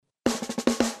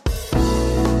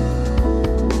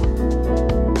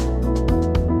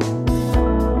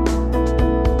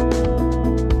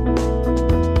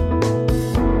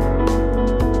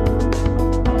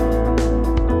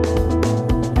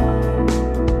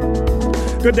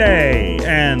Good day,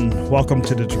 and welcome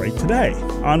to Detroit Today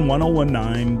on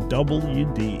 1019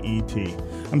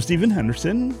 WDET. I'm Stephen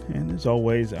Henderson, and as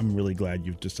always, I'm really glad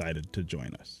you've decided to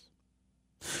join us.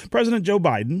 President Joe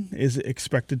Biden is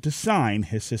expected to sign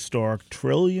his historic $1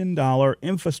 trillion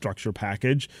infrastructure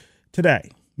package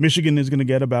today. Michigan is going to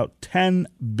get about $10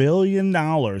 billion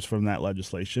from that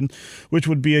legislation, which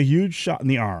would be a huge shot in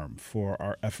the arm for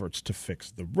our efforts to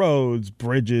fix the roads,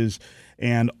 bridges,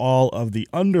 and all of the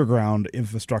underground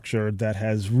infrastructure that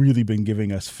has really been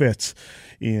giving us fits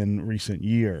in recent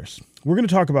years. We're going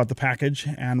to talk about the package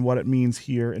and what it means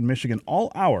here in Michigan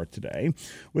all hour today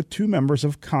with two members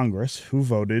of Congress who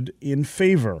voted in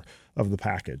favor of the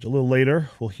package. A little later,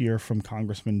 we'll hear from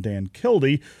Congressman Dan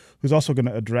Kildee, who's also going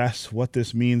to address what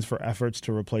this means for efforts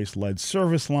to replace lead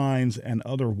service lines and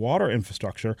other water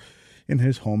infrastructure in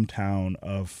his hometown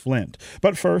of Flint.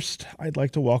 But first, I'd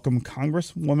like to welcome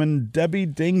Congresswoman Debbie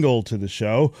Dingell to the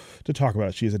show to talk about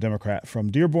it. She is a Democrat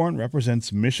from Dearborn,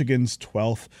 represents Michigan's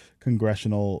 12th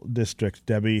Congressional District.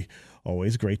 Debbie,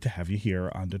 always great to have you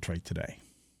here on Detroit Today.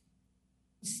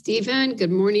 Stephen,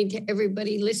 good morning to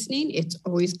everybody listening. It's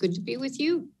always good to be with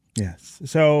you. Yes.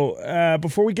 So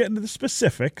before we get into the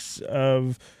specifics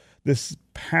of this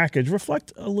package,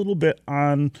 reflect a little bit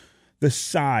on the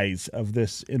size of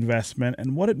this investment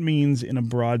and what it means in a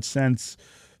broad sense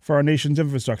for our nation's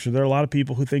infrastructure. There are a lot of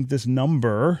people who think this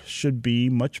number should be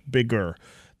much bigger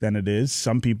than it is.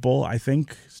 Some people, I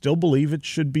think, still believe it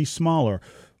should be smaller.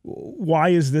 Why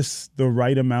is this the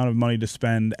right amount of money to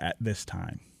spend at this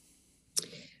time?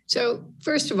 So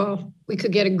first of all, we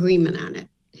could get agreement on it.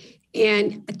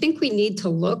 And I think we need to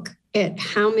look at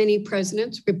how many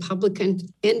presidents, Republicans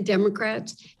and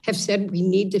Democrats, have said we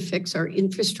need to fix our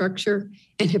infrastructure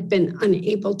and have been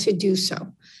unable to do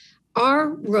so.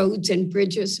 Our roads and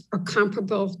bridges are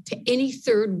comparable to any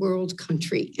third world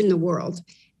country in the world.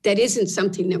 That isn't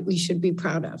something that we should be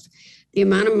proud of. The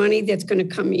amount of money that's going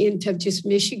to come into just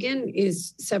Michigan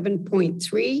is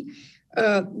 $7.3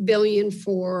 billion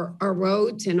for our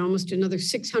roads and almost another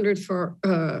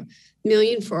 $600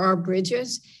 million for our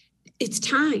bridges. It's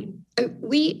time.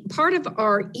 Part of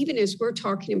our, even as we're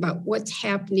talking about what's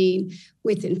happening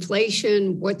with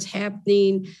inflation, what's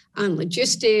happening on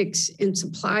logistics and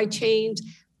supply chains,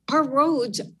 our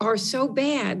roads are so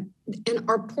bad and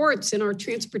our ports and our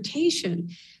transportation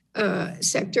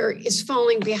sector is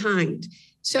falling behind.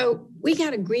 So we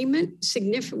got agreement,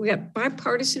 significant, we got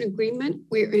bipartisan agreement.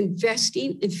 We're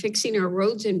investing in fixing our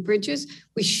roads and bridges.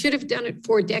 We should have done it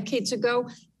 4 decades ago.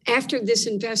 After this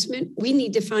investment, we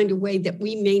need to find a way that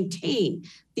we maintain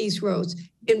these roads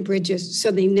and bridges so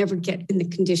they never get in the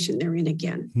condition they're in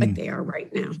again, like they are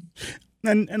right now.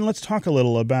 And let's talk a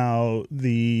little about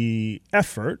the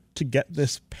effort to get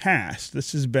this passed.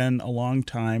 This has been a long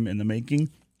time in the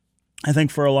making. I think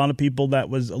for a lot of people that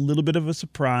was a little bit of a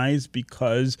surprise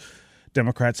because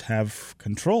Democrats have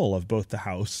control of both the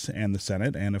House and the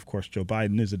Senate. And, of course, Joe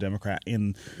Biden is a Democrat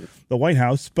in the White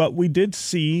House. But we did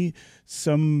see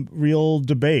some real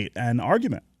debate and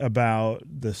argument about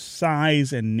the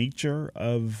size and nature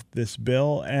of this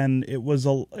bill. And it was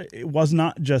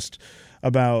not just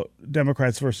about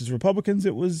Democrats versus Republicans.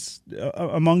 It was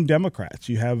among Democrats.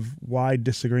 You have wide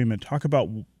disagreement. Talk about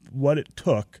what it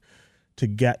took to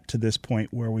get to this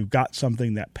point where we've got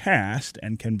something that passed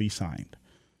and can be signed.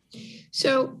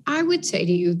 So I would say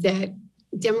to you that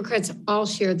Democrats all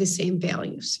share the same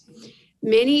values.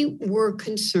 Many were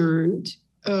concerned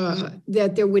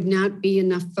that there would not be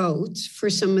enough votes for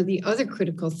some of the other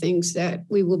critical things that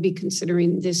we will be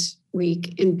considering this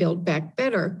week in Build Back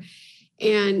Better,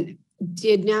 and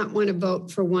did not want to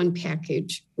vote for one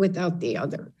package without the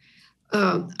other.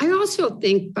 I also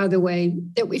think, by the way,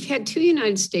 that we've had 2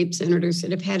 United States senators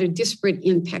that have had a disparate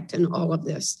impact on all of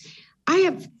this.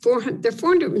 There are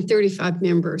 435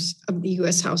 members of the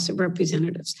U.S. House of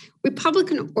Representatives,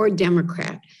 Republican or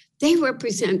Democrat. They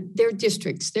represent their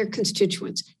districts, their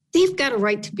constituents. They've got a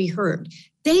right to be heard.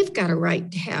 They've got a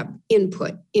right to have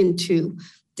input into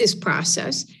this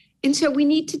process. And so we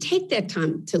need to take that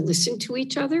time to listen to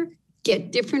each other,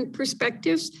 get different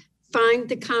perspectives, find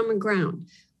the common ground.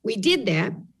 We did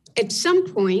that. At some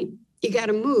point, you got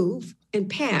to move and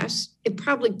pass. It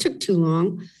probably took too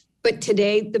long. But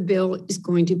today, the bill is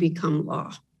going to become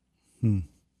law.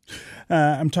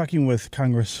 I'm talking with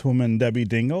Congresswoman Debbie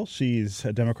Dingell. She's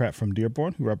a Democrat from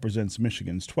Dearborn who represents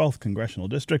Michigan's 12th Congressional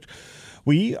District.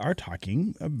 We are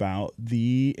talking about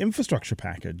the infrastructure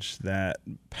package that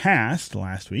passed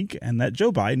last week and that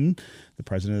Joe Biden, the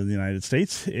President of the United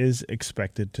States, is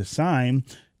expected to sign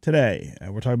today.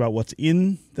 We're talking about what's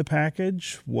in the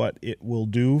package, what it will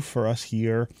do for us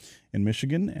here in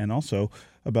Michigan, and also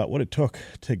about what it took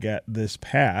to get this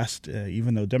passed,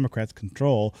 even though Democrats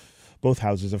control both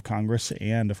houses of Congress.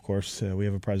 And, of course, we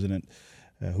have a president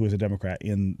who is a Democrat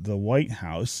in the White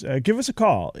House. Give us a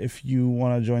call if you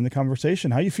want to join the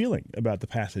conversation. How are you feeling about the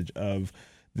passage of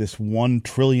this $1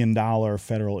 trillion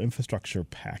federal infrastructure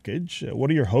package? What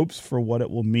are your hopes for what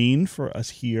it will mean for us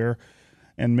here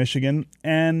in Michigan?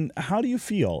 And how do you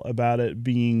feel about it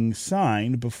being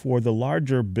signed before the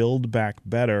larger Build Back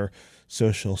Better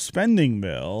social spending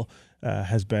bill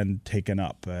has been taken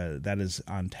up? That is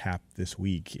on tap this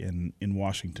week in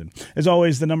Washington. As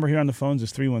always, the number here on the phones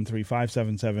is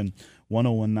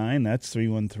 313-577-1019. That's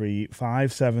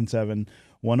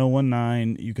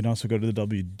 313-577-1019. You can also go to the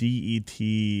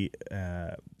WDET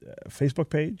Facebook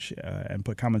page and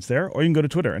put comments there, or you can go to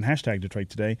Twitter and hashtag Detroit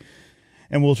Today,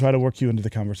 and we'll try to work you into the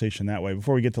conversation that way.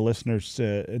 Before we get to listeners,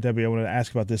 Debbie, I want to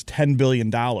ask about this $10 billion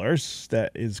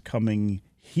that is coming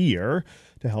here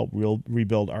to help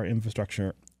rebuild our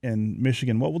infrastructure in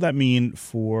Michigan. What will that mean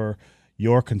for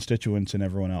your constituents and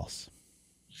everyone else?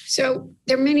 So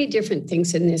there are many different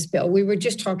things in this bill. We were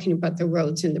just talking about the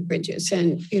roads and the bridges,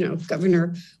 and,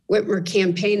 Governor Whitmer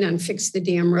campaigned on Fix the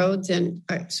Damn Roads. And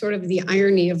sort of the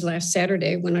irony of last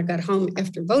Saturday, when I got home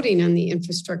after voting on the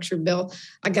infrastructure bill,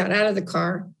 I got out of the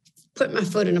car, put my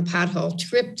foot in a pothole,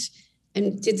 tripped,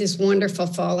 and did this wonderful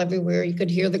fall everywhere. You could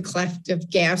hear the collective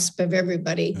gasp of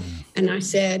everybody. And I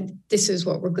said, this is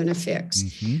what we're going to fix.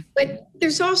 But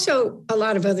there's also a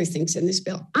lot of other things in this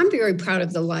bill. I'm very proud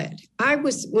of the lead. I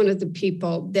was one of the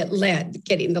people that led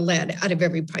getting the lead out of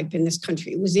every pipe in this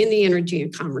country. It was in the Energy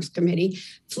and Commerce Committee.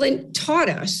 Flint taught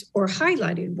us or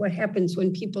highlighted what happens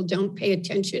when people don't pay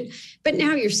attention. But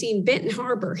now you're seeing Benton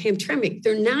Harbor, Hamtramck.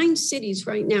 There are 9 cities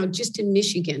right now just in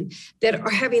Michigan that are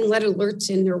having lead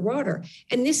alerts in their water.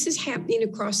 And this is happening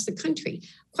across the country.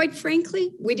 Quite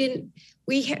frankly,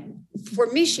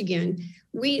 for Michigan,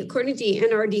 according to the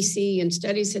NRDC and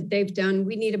studies that they've done,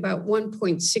 we need about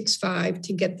 1.65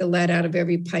 to get the lead out of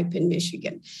every pipe in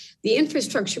Michigan. The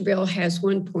infrastructure bill has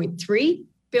 1.3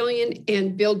 billion,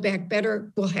 and Build Back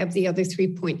Better will have the other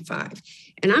 3.5.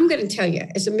 And I'm going to tell you,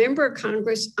 as a member of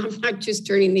Congress, I'm not just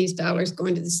turning these dollars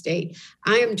going to the state.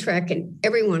 I am tracking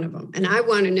every one of them. And I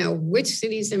want to know which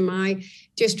cities in my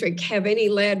district have any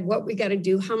lead, what we got to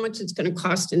do, how much it's going to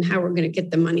cost, and how we're going to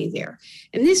get the money there.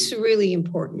 And this is really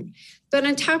important. But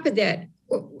on top of that,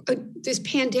 this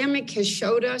pandemic has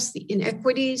showed us the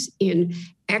inequities in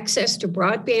access to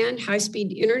broadband,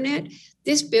 high-speed internet.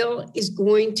 This bill is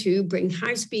going to bring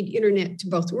high-speed internet to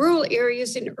both rural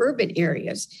areas and urban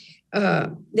areas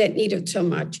that need it so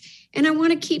much. And I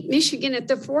want to keep Michigan at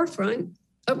the forefront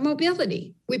of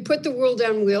mobility. We put the world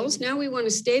on wheels. Now we want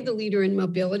to stay the leader in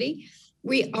mobility.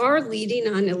 We are leading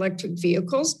on electric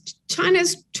vehicles.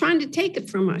 China's trying to take it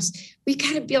from us. We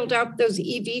got to build out those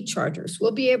EV chargers.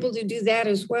 We'll be able to do that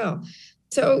as well.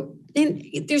 So and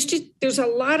there's a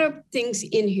lot of things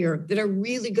in here that are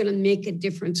really going to make a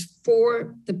difference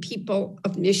for the people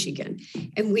of Michigan.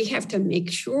 And we have to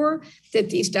make sure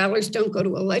that these dollars don't go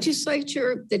to a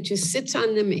legislature that just sits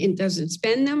on them and doesn't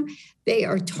spend them. They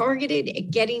are targeted at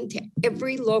getting to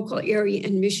every local area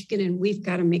in Michigan, and we've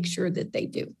got to make sure that they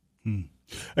do.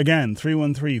 Again,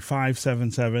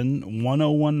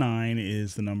 313-577-1019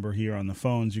 is the number here on the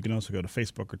phones. You can also go to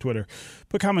Facebook or Twitter,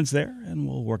 put comments there, and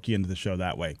we'll work you into the show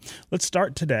that way. Let's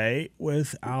start today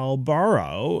with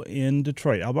Alvaro in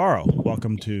Detroit. Alvaro,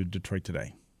 welcome to Detroit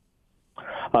Today.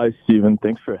 Hi, Stephen.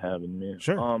 Thanks for having me.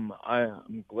 Sure. I'm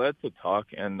glad to talk,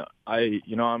 and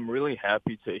I'm really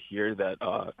happy to hear that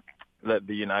that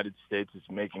the United States is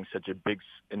making such a big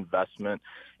investment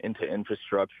into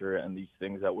infrastructure and these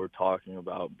things that we're talking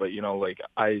about. But,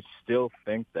 I still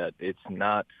think that it's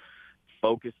not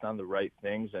focused on the right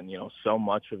things. And, so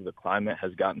much of the climate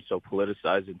has gotten so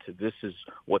politicized into this is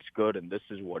what's good and this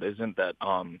is what isn't, that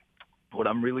what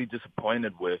I'm really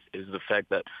disappointed with is the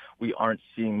fact that we aren't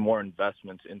seeing more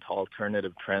investments into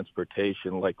alternative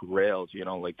transportation like rails.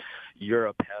 Like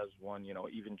Europe has one,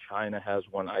 even China has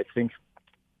one. I think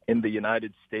in the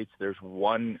United States, there's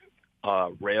one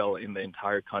rail in the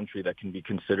entire country that can be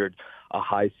considered a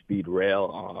high-speed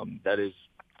rail. That is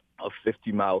a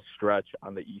 50-mile stretch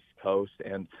on the East Coast.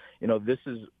 And, this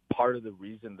is part of the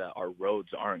reason that our roads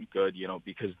aren't good,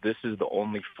 because this is the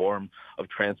only form of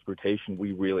transportation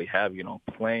we really have,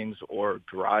 planes or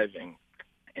driving.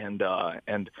 And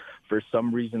for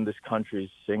some reason, this country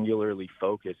is singularly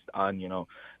focused on,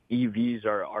 EVs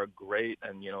are great,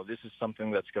 and this is something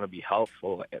that's going to be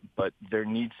helpful, but there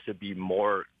needs to be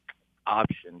more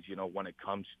options, when it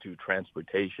comes to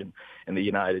transportation in the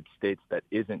United States that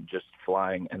isn't just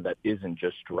flying and that isn't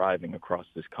just driving across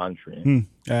this country.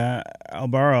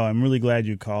 Alvaro, I'm really glad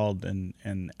you called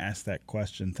and asked that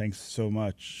question. Thanks so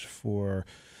much for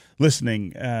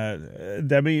listening.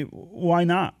 Debbie, why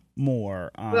not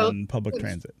more on public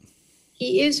transit?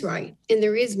 He is right, and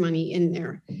there is money in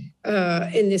there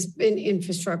in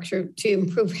infrastructure to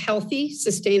improve healthy,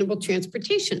 sustainable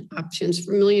transportation options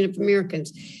for millions of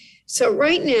Americans. So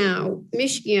right now,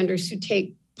 Michiganders who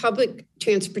take public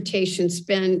transportation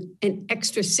spend an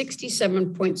extra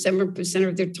 67.7%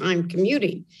 of their time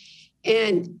commuting.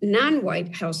 And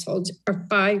non-white households are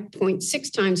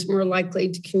 5.6 times more likely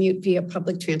to commute via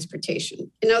public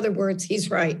transportation. In other words, he's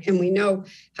right. And we know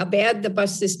how bad the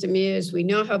bus system is. We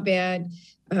know how bad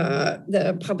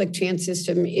the public transit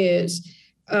system is.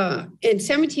 And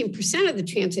 17% of the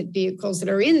transit vehicles that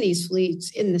are in these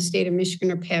fleets in the state of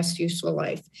Michigan are past useful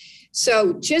life.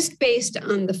 So just based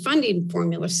on the funding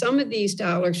formula, some of these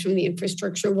dollars from the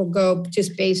infrastructure will go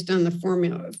just based on the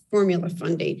formula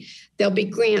funding. There'll be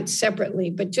grants separately,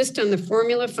 but just on the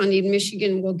formula funding,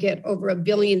 Michigan will get over $1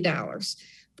 billion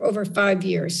over 5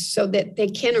 years so that they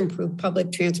can improve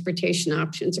public transportation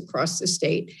options across the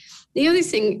state. The other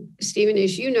thing, Stephen,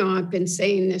 is, I've been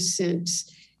saying this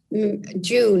since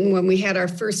June when we had our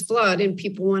first flood, and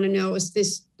people want to know,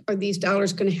 are these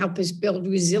dollars going to help us build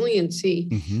resiliency?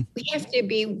 Mm-hmm. We have to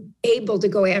be able to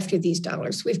go after these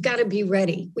dollars. We've got to be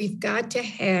ready. We've got to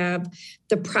have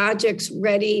the projects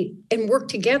ready and work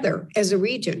together as a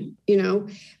region.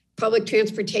 Public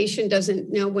transportation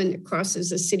doesn't know when it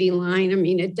crosses a city line. I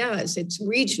mean, it does. It's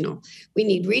regional. We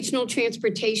need regional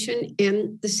transportation,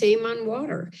 and the same on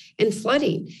water and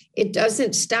flooding. It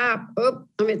doesn't stop. Oh,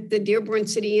 I'm at the Dearborn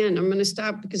City Inn. I'm going to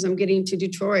stop because I'm getting to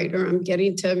Detroit, or I'm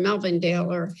getting to Melvindale.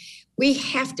 Or we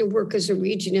have to work as a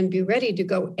region and be ready to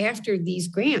go after these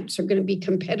grants. Are going to be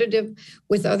competitive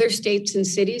with other states and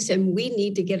cities, and we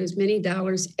need to get as many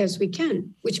dollars as we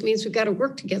can, which means we've got to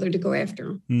work together to go after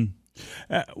them. Mm.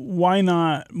 Why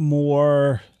not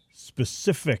more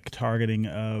specific targeting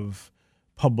of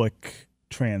public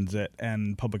transit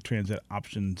and public transit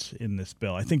options in this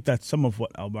bill? I think that's some of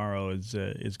what Alvaro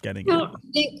is getting at. I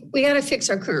think we got to fix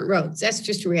our current roads. That's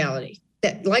just a reality.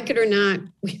 That, like it or not,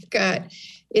 we've got,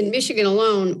 in Michigan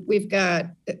alone, we've got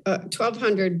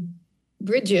 1,200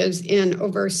 bridges and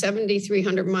over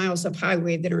 7,300 miles of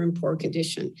highway that are in poor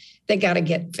condition. They got to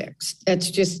get fixed. That's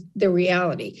just the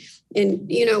reality.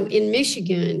 And, in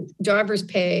Michigan, drivers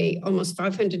pay almost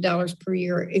 $500 per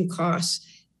year in costs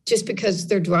just because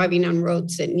they're driving on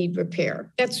roads that need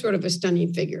repair. That's sort of a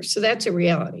stunning figure. So that's a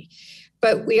reality.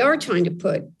 But we are trying to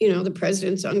put, the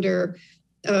president's under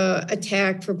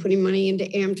attack for putting money into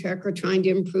Amtrak or trying to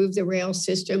improve the rail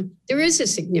system. There is a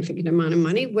significant amount of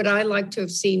money. Would I like to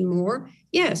have seen more?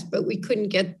 Yes, but we couldn't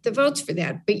get the votes for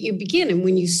that. But you begin, and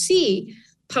when you see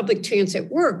public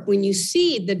transit work, when you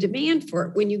see the demand for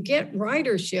it, when you get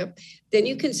ridership, then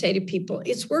you can say to people,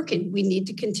 it's working. We need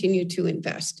to continue to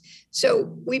invest.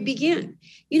 So we begin.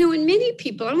 And many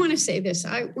people, I want to say this,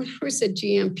 when I was at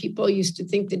GM, people used to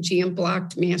think that GM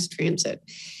blocked mass transit.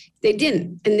 They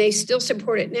didn't, and they still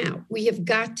support it now. We have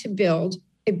got to build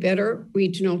a better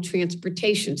regional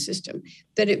transportation system.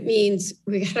 That it means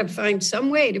we got to find some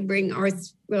way to bring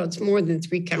it's more than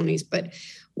 3 counties, but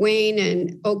Wayne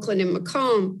and Oakland and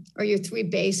Macomb are your 3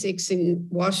 basics, in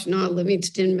Washtenaw,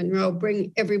 Livingston, Monroe.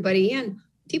 Bring everybody in.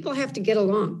 People have to get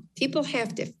along. People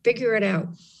have to figure it out.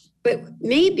 But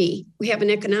maybe we have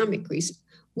an economic reason.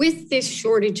 With this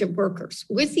shortage of workers,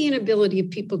 with the inability of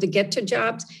people to get to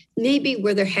jobs, maybe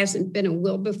where there hasn't been a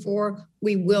will before,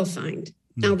 we will find.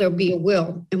 Now there'll be a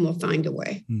will, and we'll find a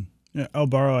way. Yeah,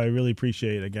 Alvaro, I really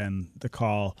appreciate, again, the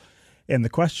call and the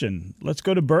question. Let's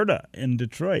go to Berta in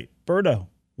Detroit. Berta,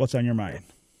 what's on your mind?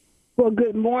 Well,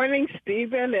 good morning,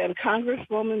 Stephen and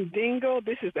Congresswoman Dingell.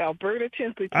 This is Alberta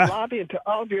Tinsley Talabi, and to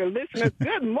all of your listeners,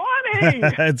 good morning.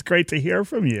 It's great to hear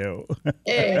from you.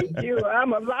 Thank you.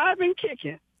 I'm alive and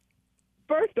kicking.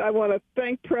 First, I want to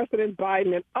thank President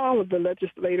Biden and all of the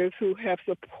legislators who have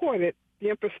supported the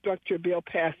infrastructure bill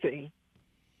passing.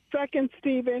 Second,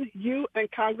 Stephen, you and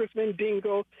Congressman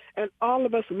Dingell and all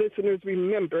of us listeners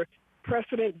remember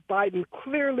President Biden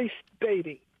clearly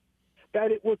stating that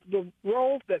it was the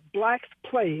role that blacks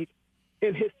played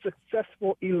in his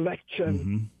successful election.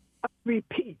 Mm-hmm. I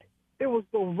repeat, it was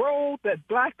the role that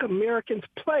black Americans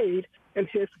played in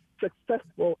his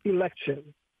successful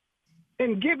election.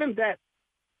 And given that,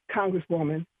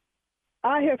 Congresswoman,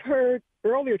 I have heard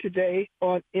earlier today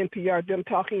on NPR them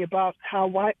talking about how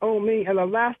Wyoming and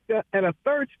Alaska and a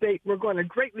third state were going to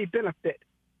greatly benefit.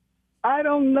 I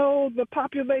don't know the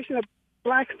population of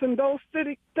blacks in those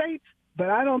states, but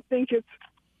I don't think it's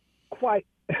quite,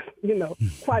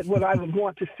 quite what I would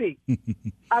want to see.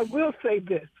 I will say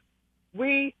this.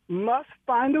 We must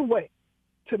find a way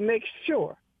to make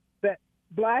sure that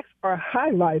blacks are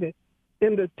highlighted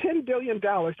in the $10 billion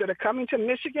that are coming to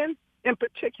Michigan in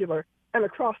particular and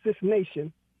across this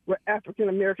nation where African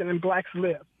American and blacks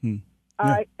live. Yeah.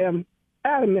 I am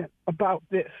adamant about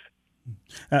this.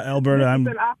 Alberta, it's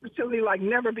an opportunity like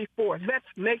never before. Let's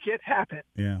make it happen.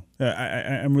 Yeah,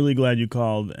 I'm really glad you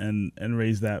called and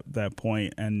raised that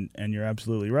point, and you're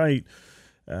absolutely right.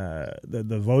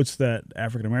 The votes that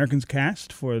African Americans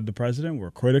cast for the president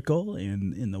were critical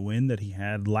in the win that he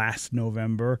had last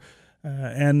November.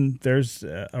 And there's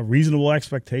a reasonable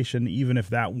expectation, even if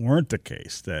that weren't the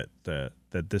case, that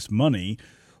this money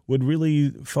would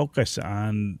really focus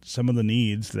on some of the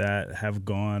needs that have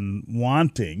gone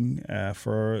wanting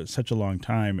for such a long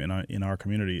time in our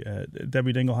community.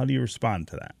 Debbie Dingell, how do you respond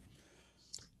to that?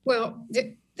 Well,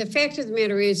 the fact of the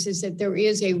matter is that there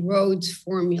is a roads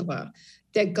formula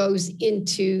that goes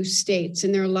into states,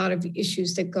 and there are a lot of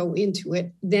issues that go into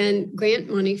it. Then grant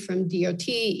money from DOT,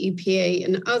 EPA,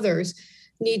 and others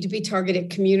need to be targeted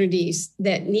communities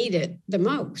that need it the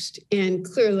most. And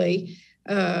clearly,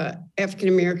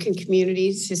 African-American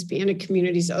communities, Hispanic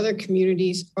communities, other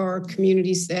communities are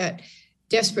communities that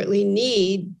desperately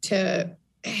need to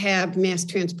have mass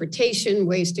transportation,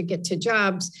 ways to get to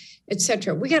jobs, et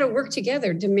cetera. We got to work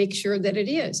together to make sure that it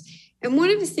is. And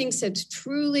one of the things that's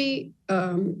truly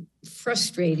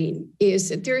frustrating is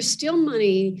that there is still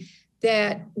money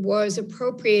that was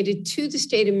appropriated to the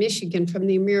state of Michigan from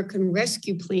the American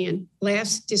Rescue Plan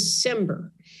last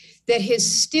December that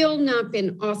has still not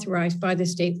been authorized by the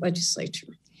state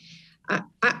legislature.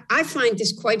 I find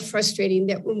this quite frustrating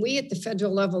that when we at the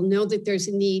federal level know that there's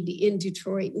a need in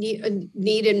Detroit,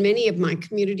 need in many of my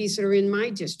communities that are in my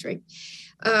district,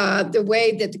 the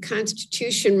way that the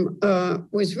Constitution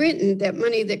was written, that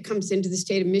money that comes into the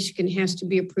state of Michigan has to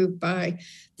be approved by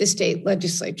the state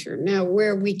legislature. Now,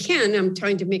 where we can, I'm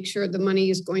trying to make sure the money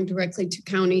is going directly to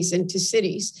counties and to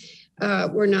cities.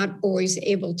 We're not always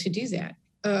able to do that.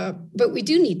 But we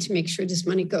do need to make sure this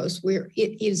money goes where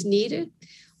it is needed,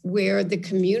 where the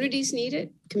communities need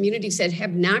it, communities that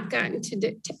have not gotten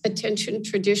to attention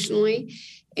traditionally.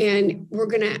 And I'm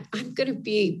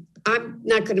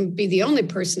not going to be the only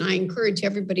person. I encourage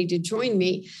everybody to join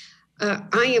me.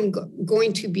 I am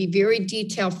going to be very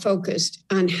detail focused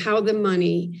on how the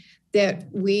money that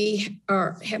we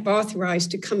have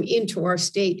authorized to come into our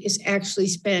state is actually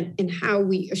spent and how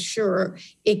we assure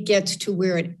it gets to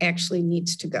where it actually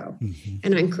needs to go. Mm-hmm.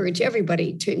 And I encourage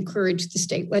everybody to encourage the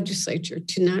state legislature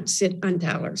to not sit on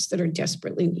dollars that are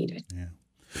desperately needed. Yeah.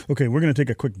 Okay, we're going to take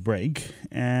a quick break,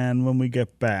 and when we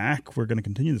get back, we're going to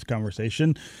continue this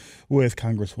conversation with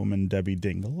Congresswoman Debbie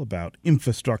Dingell about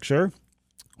infrastructure.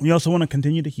 We also want to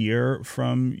continue to hear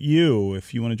from you.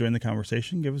 If you want to join the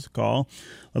conversation, give us a call.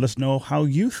 Let us know how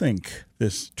you think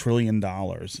this $1 trillion,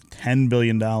 $10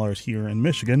 billion here in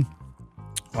Michigan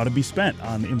ought to be spent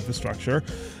on infrastructure.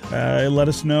 Let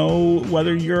us know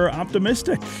whether you're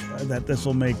optimistic that this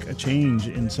will make a change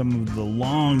in some of the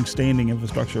long-standing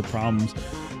infrastructure problems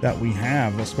that we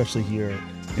have, especially here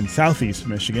in Southeast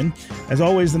Michigan. As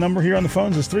always, the number here on the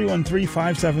phones is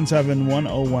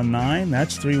 313-577-1019.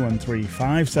 That's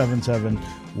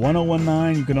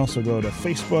 313-577-1019. You can also go to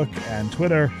Facebook and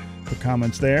Twitter for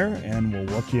comments there, and we'll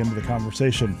work you into the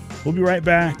conversation. We'll be right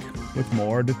back with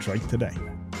more Detroit Today.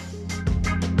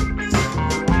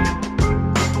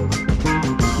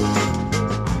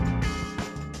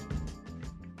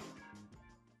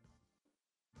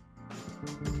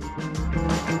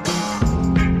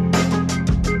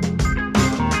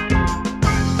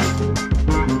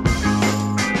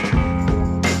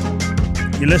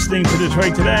 You're listening to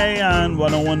Detroit Today on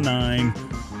 1019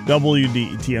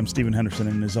 WDET. I'm Stephen Henderson,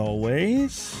 and as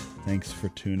always, thanks for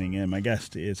tuning in. My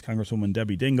guest is Congresswoman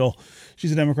Debbie Dingell.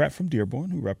 She's a Democrat from Dearborn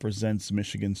who represents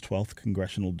Michigan's 12th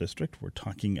Congressional District. We're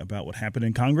talking about what happened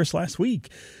in Congress last week,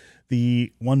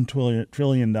 the $1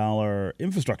 trillion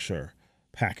infrastructure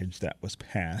package that was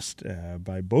passed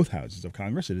by both houses of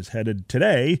Congress. It is headed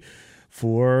today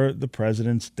for the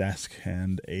president's desk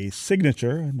and a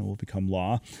signature, and it will become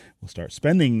law. We'll start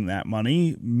spending that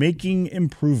money, making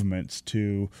improvements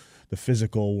to the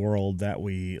physical world that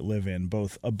we live in,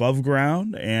 both above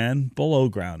ground and below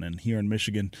ground. And here in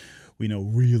Michigan, we know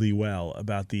really well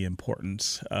about the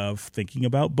importance of thinking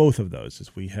about both of those,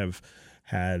 as we have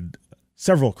had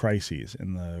several crises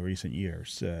in the recent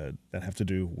years that have to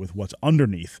do with what's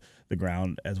underneath the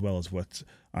ground as well as what's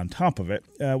on top of it.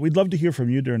 We'd love to hear from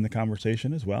you during the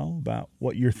conversation as well about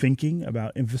what you're thinking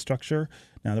about infrastructure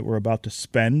now that we're about to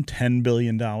spend $10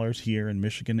 billion here in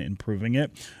Michigan improving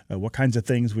it. What kinds of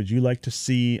things would you like to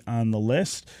see on the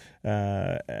list?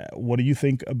 What do you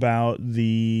think about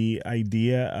the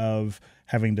idea of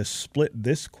having to split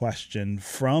this question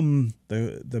from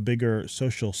the bigger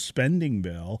social spending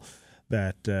bill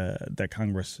that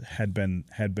Congress had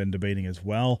been debating as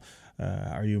well?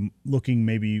 Are you looking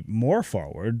maybe more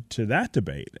forward to that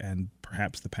debate and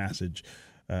perhaps the passage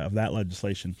of that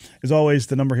legislation? As always,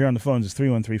 the number here on the phones is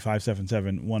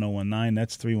 313-577-1019.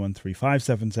 That's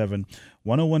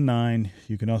 313-577-1019.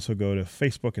 You can also go to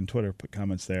Facebook and Twitter, put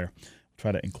comments there.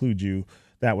 Try to include you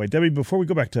that way. Debbie, before we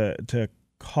go back to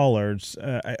callers,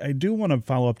 I do want to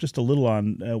follow up just a little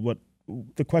on what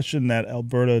the question that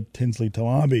Alberta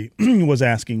Tinsley-Talabi was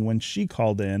asking when she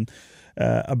called in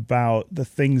about the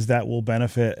things that will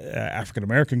benefit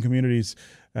African-American communities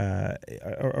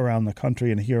around the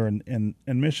country and here in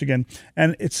Michigan.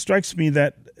 And it strikes me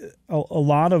that a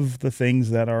lot of the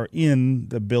things that are in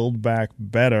the Build Back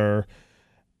Better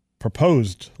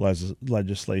proposed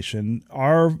legislation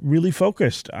are really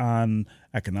focused on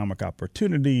economic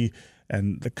opportunity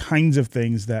and the kinds of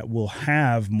things that will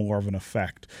have more of an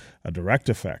effect, a direct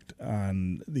effect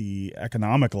on the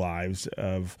economic lives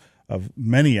of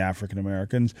many African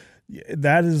Americans.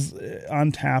 That is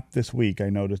on tap this week, I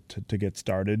know, to get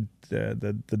started,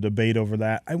 the debate over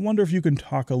that. I wonder if you can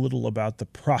talk a little about the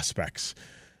prospects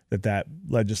that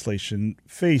legislation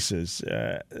faces.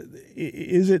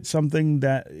 Is it something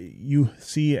that you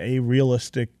see a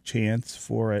realistic chance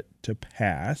for it to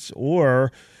pass,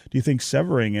 or do you think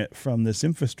severing it from this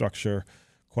infrastructure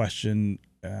question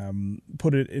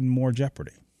put it in more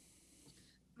jeopardy?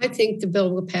 I think the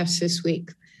bill will pass this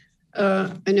week.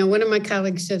 I know one of my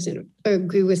colleagues doesn't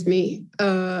agree with me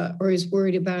or is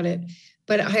worried about it,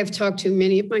 but I have talked to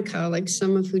many of my colleagues,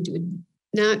 some of who did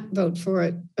not vote for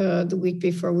it the week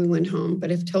before we went home, but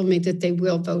have told me that they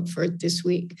will vote for it this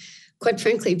week. Quite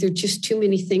frankly, there are just too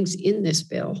many things in this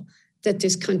bill that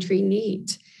this country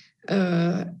needs.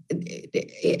 The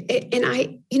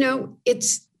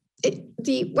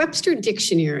Webster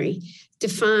Dictionary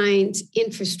defines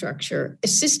infrastructure, a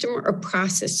system or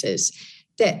processes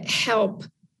that help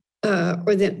a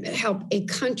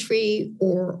country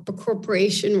or a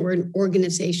corporation or an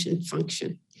organization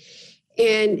function.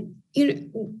 And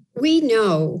we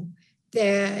know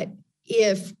that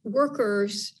if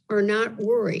workers are not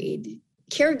worried,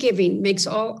 caregiving makes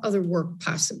all other work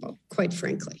possible, quite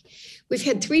frankly. We've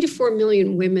had 3 to 4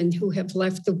 million women who have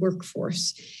left the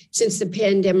workforce since the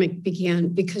pandemic began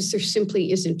because there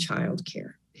simply isn't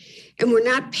childcare. And we're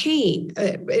not paying.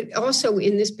 Also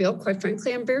in this bill, quite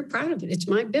frankly, I'm very proud of it. It's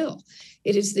my bill.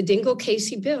 It is the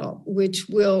Dingell-Kildee bill, which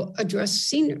will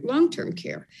address long-term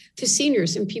care to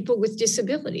seniors and people with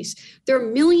disabilities. There are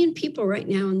 1 million people right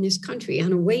now in this country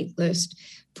on a wait list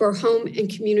for home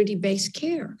and community-based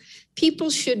care.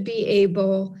 People should be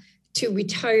able to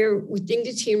retire with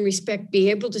dignity and respect,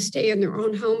 be able to stay in their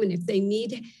own home, and if they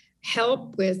need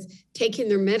help with taking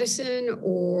their medicine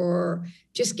or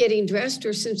just getting dressed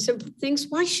or some simple things,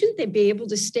 why shouldn't they be able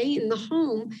to stay in the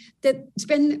home that's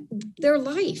been their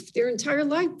life, their entire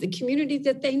life, the community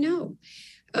that they know?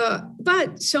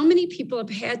 But so many people have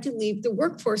had to leave the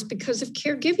workforce because of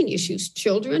caregiving issues,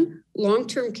 children,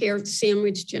 long-term care,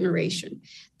 sandwich generation.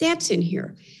 That's in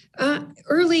here.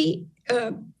 Early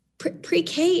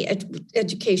pre-K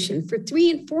education for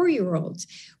 3 and 4-year-olds.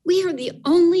 We are the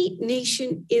only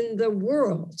nation in the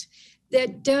world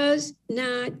that does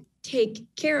not take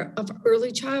care of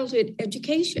early childhood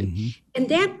education. Mm-hmm. And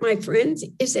that, my friends,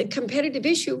 is a competitive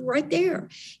issue right there.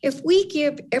 If we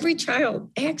give every child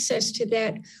access to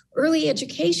that early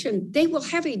education, they will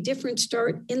have a different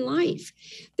start in life.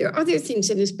 There are other things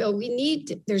in this bill.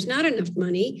 There's not enough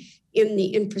money in the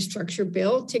infrastructure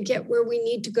bill to get where we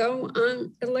need to go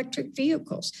on electric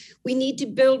vehicles. We need to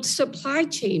build supply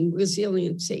chain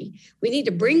resiliency. We need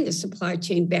to bring the supply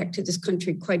chain back to this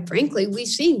country. Quite frankly,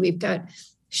 we've got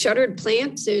shuttered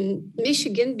plants in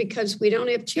Michigan because we don't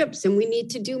have chips, and we need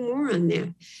to do more on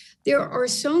that. There are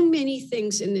so many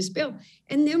things in this bill.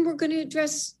 And then we're going to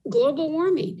address global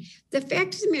warming. The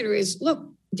fact of the matter is, look,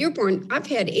 Dearborn, I've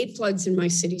had 8 floods in my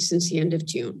city since the end of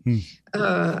June.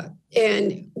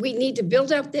 And we need to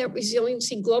build up that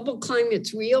resiliency. Global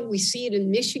climate's real. We see it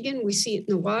in Michigan. We see it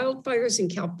in the wildfires in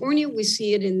California. We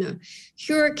see it in the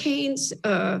hurricanes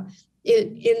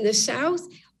in the South.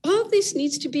 All this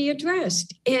needs to be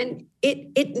addressed, and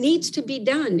it needs to be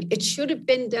done. It should have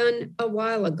been done a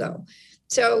while ago.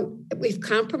 So we've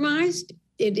compromised.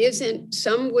 It isn't,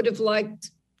 some would have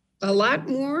liked a lot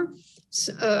more.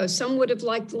 Some would have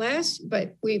liked less,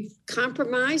 but we've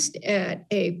compromised at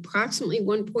approximately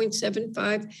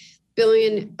 $1.75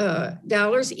 billion.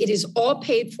 It is all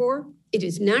paid for. It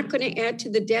is not going to add to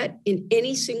the debt in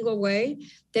any single way.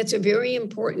 That's a very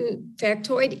important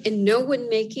factoid. And no one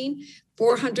making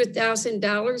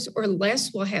 $400,000 or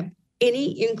less will have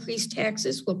any increased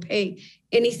taxes, will pay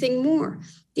anything more.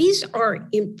 These are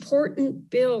important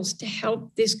bills to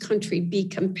help this country be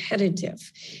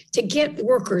competitive, to get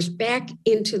workers back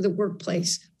into the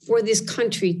workplace, for this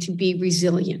country to be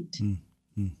resilient.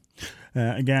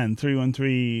 Again,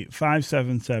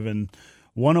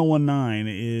 313-577-1019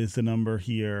 is the number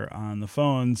here on the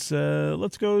phones.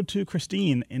 Let's go to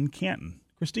Christine in Canton.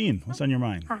 Christine, what's on your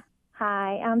mind?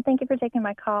 Hi. Thank you for taking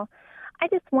my call. I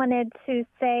just wanted to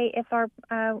say if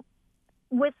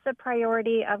with the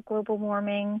priority of global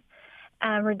warming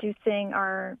and reducing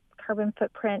our carbon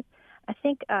footprint, I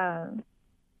think the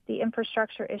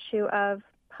infrastructure issue of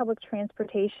public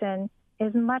transportation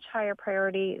is much higher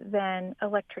priority than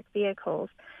electric vehicles.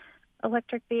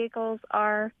 Electric vehicles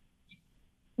are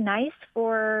nice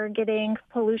for getting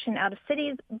pollution out of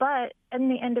cities, but at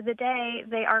the end of the day,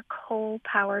 they are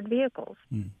coal-powered vehicles.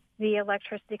 The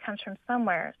electricity comes from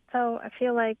somewhere. So I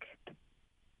feel like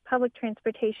public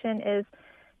transportation is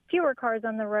fewer cars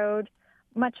on the road,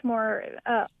 much more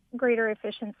greater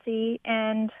efficiency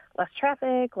and less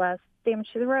traffic, less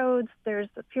damage to the roads. There's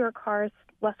fewer cars,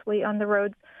 less weight on the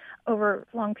roads over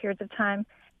long periods of time.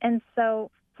 And so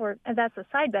that's a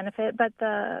side benefit, but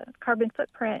the carbon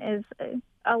footprint is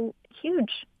a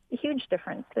huge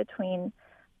difference between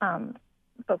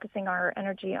focusing our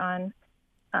energy on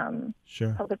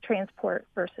public transport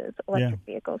versus electric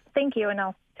vehicles. Thank you, and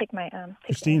I'll take my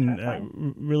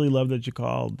Christine, really love that you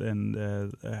called, and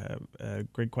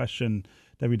great question.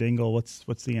 Debbie Dingell,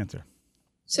 what's the answer?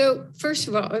 So first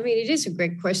of all, I mean, it is a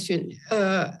great question.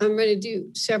 I'm going to do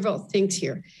several things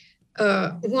here.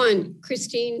 One,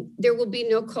 Christine, there will be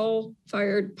no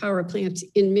coal-fired power plants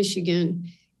in Michigan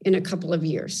in a couple of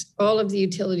years. All of the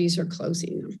utilities are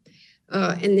closing them,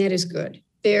 and that is good.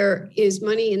 There is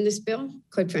money in this bill.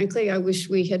 Quite frankly, I wish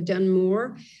we had done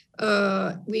more.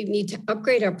 We need to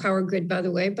upgrade our power grid, by the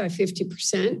way, by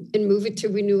 50% and move it to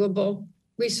renewable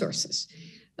resources.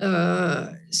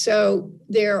 So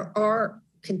there are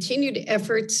continued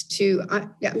efforts to, I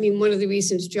mean, one of the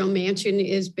reasons Joe Manchin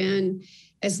has been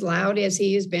as loud as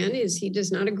he has been is he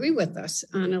does not agree with us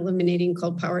on eliminating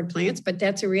coal-powered plants, but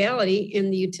that's a reality,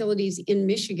 and the utilities in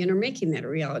Michigan are making that a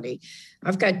reality.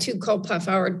 I've got 2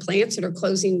 coal-powered plants that are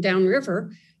closing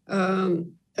downriver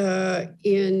in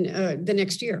the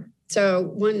next year. So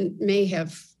one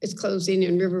is closing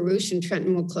in River Rouge, and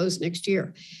Trenton will close next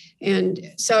year. And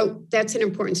so that's an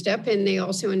important step. And they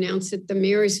also announced that the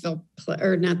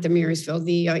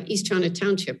East China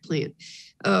Township plant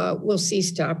will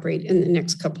cease to operate in the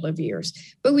next couple of years.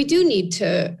 But we do need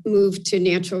to move to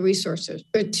natural resources,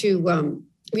 or to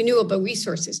renewable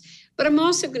resources. But I'm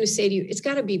also going to say to you, it's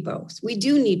got to be both. We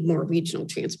do need more regional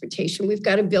transportation. We've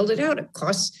got to build it out. It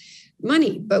costs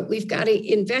money, but we've got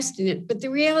to invest in it. But the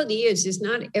reality is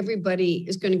not everybody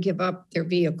is going to give up their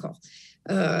vehicle.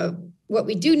 What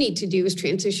we do need to do is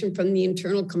transition from the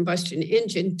internal combustion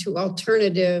engine to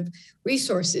alternative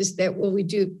resources that will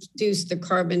reduce the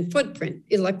carbon footprint.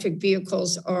 Electric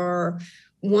vehicles are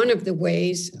one of the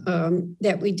ways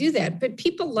that we do that. But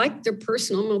people like their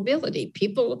personal mobility.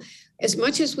 People, as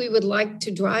much as we would like to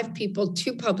drive people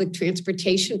to public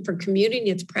transportation for commuting,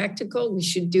 it's practical, we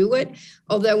should do it.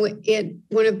 Although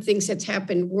one of the things that's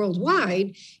happened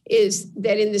worldwide is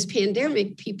that in this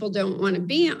pandemic, people don't want to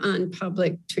be on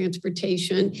public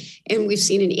transportation. And we've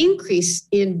seen an increase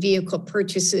in vehicle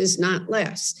purchases, not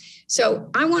less. So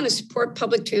I want to support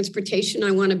public transportation.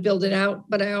 I want to build it out,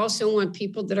 but I also want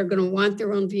people that are going to want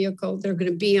their own vehicle, that are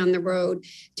going to be on the road,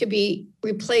 to be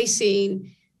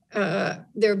replacing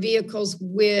their vehicles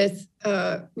with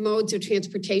modes of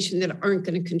transportation that aren't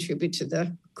going to contribute to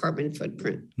the carbon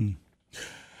footprint.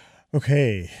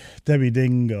 Okay, Debbie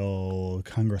Dingell,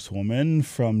 Congresswoman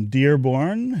from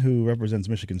Dearborn, who represents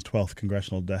Michigan's 12th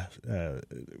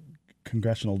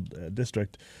congressional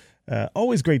district.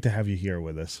 Always great to have you here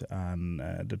with us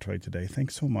on Detroit Today.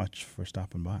 Thanks so much for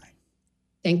stopping by.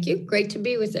 Thank you. Great to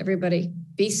be with everybody.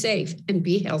 Be safe and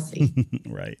be healthy.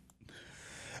 Right.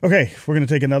 Okay, we're going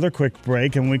to take another quick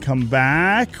break, and when we come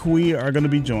back, we are going to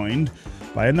be joined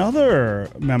by another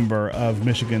member of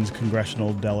Michigan's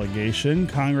congressional delegation,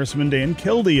 Congressman Dingell and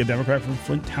Kildee, a Democrat from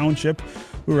Flint Township,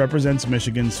 who represents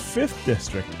Michigan's 5th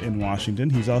district in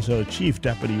Washington. He's also Chief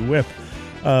Deputy Whip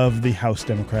of the House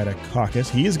Democratic Caucus.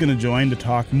 He is going to join to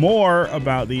talk more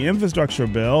about the infrastructure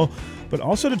bill, but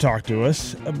also to talk to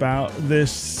us about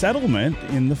this settlement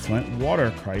in the Flint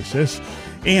water crisis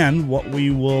and what we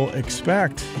will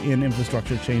expect in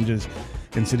infrastructure changes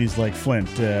in cities like Flint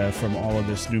from all of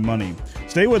this new money.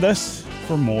 Stay with us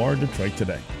for more Detroit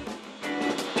Today.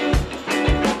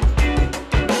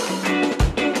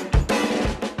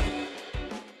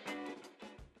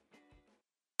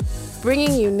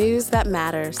 Bringing you news that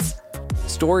matters.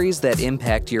 Stories that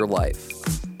impact your life.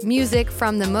 Music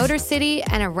from the Motor City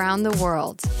and around the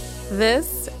world.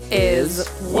 This is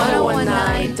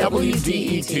 1019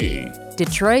 WDET,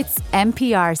 Detroit's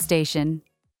NPR station.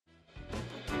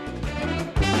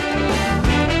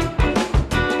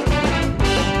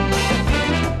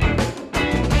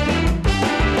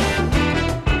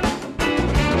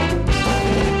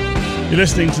 You're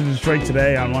listening to Detroit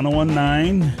Today on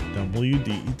 1019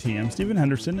 WDET. I'm Stephen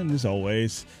Henderson, and as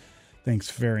always,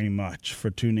 thanks very much for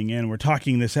tuning in. We're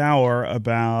talking this hour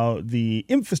about the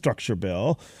infrastructure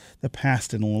bill that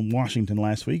passed in Washington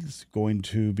last week. It's going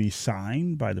to be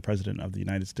signed by the President of the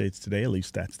United States today. At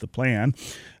least that's the plan.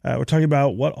 We're talking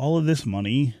about what all of this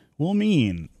money will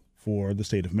mean for the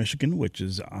state of Michigan, which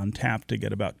is on tap to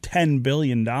get about $10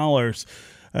 billion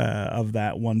of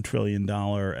that $1 trillion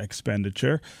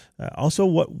expenditure. Also,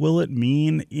 what will it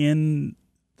mean in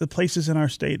the places in our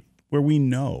state where we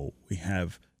know we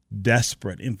have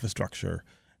desperate infrastructure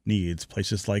needs?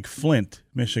 Places like Flint,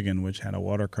 Michigan, which had a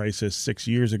water crisis 6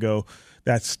 years ago,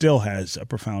 that still has a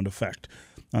profound effect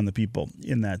on the people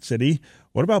in that city.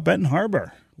 What about Benton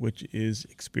Harbor, which is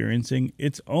experiencing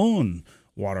its own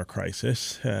water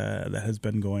crisis that has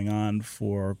been going on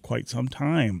for quite some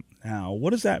time now?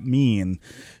 What does that mean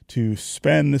to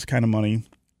spend this kind of money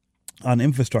on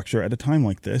infrastructure at a time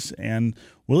like this? And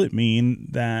will it mean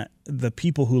that the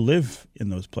people who live in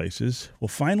those places will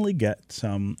finally get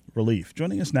some relief?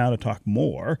 Joining us now to talk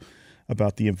more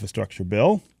about the infrastructure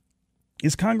bill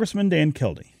is Congressman Dan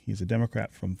Kildee. He's a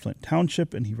Democrat from Flint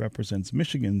Township, and he represents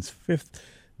Michigan's 5th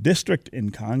District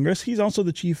in Congress. He's also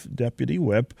the Chief Deputy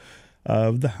Whip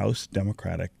of the House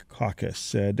Democratic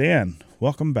Caucus. Dan,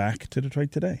 welcome back to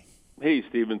Detroit Today. Hey,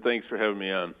 Stephen. Thanks for having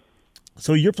me on.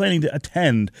 So you're planning to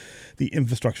attend the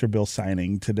infrastructure bill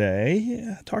signing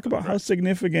today. Talk about how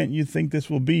significant you think this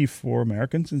will be for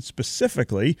Americans and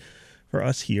specifically for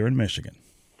us here in Michigan.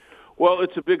 Well,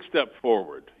 it's a big step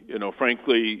forward.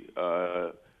 Frankly,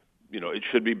 it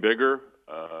should be bigger.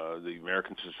 The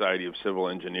American Society of Civil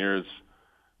Engineers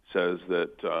says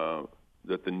that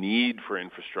the need for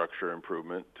infrastructure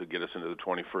improvement to get us into the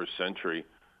 21st century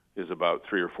is about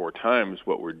 3 or 4 times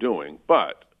what we're doing.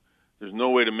 But there's no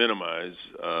way to minimize.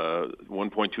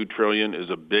 $1.2 trillion is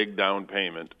a big down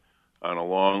payment on a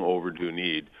long overdue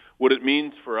need. What it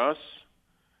means for us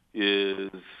is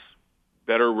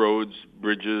better roads,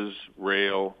 bridges,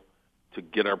 rail to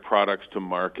get our products to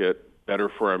market, better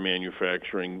for our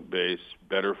manufacturing base,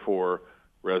 better for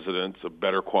residents, a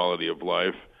better quality of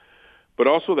life. But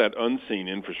also that unseen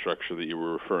infrastructure that you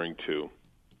were referring to,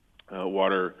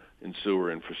 water and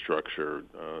sewer infrastructure,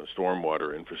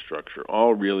 stormwater infrastructure,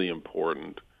 all really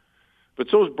important. But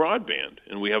so is broadband,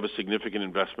 and we have a significant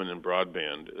investment in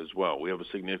broadband as well. We have a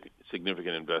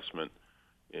significant investment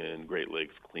in Great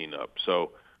Lakes cleanup.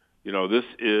 So, this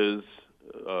is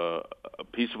a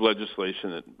piece of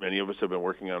legislation that many of us have been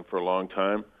working on for a long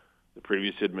time. The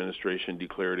previous administration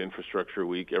declared Infrastructure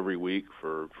Week every week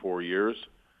for 4 years.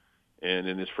 And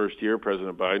in his first year,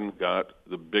 President Biden got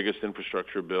the biggest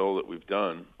infrastructure bill that we've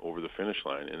done over the finish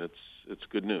line, and it's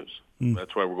good news.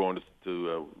 That's why we're going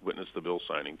to witness the bill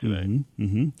signing today. Mm-hmm.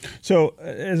 Mm-hmm. So,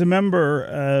 as a member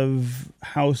of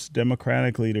House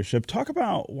Democratic leadership, talk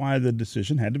about why the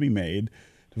decision had to be made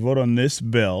to vote on this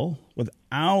bill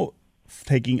without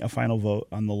taking a final vote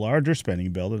on the larger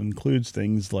spending bill that includes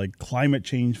things like climate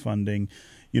change funding,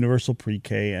 universal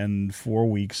pre-K, and 4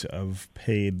 weeks of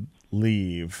paid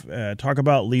leave. Talk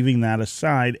about leaving that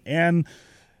aside and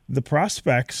the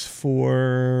prospects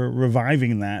for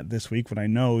reviving that this week when I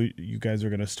know you guys are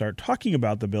going to start talking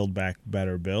about the Build Back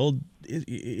Better bill.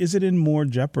 Is it in more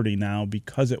jeopardy now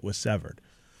because it was severed?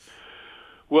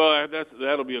 Well,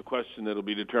 that'll be a question that'll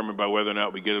be determined by whether or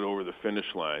not we get it over the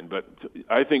finish line. But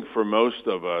I think for most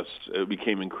of us, it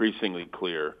became increasingly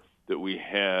clear that we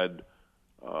had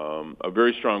a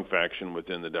very strong faction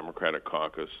within the Democratic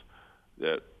caucus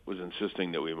that was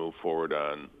insisting that we move forward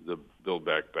on the Build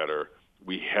Back Better.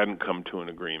 We hadn't come to an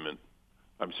agreement,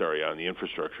 on the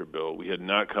infrastructure bill. We had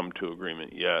not come to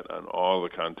agreement yet on all the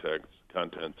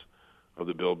contents of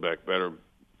the Build Back Better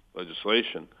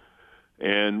legislation.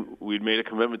 And we'd made a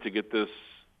commitment to get this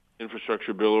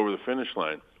infrastructure bill over the finish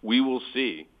line. We will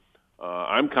see.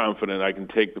 I'm confident I can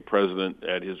take the president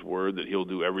at his word that he'll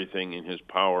do everything in his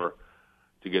power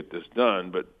to get this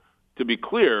done. But to be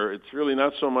clear, it's really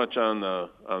not so much on the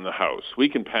House. We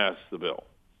can pass the bill.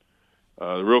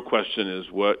 The real question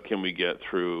is, what can we get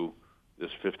through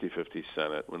this 50-50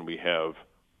 Senate when we have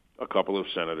a couple of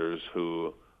senators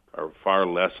who are far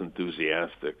less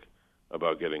enthusiastic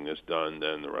about getting this done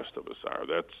than the rest of us are.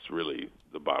 That's really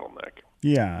the bottleneck.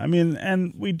 Yeah, I mean,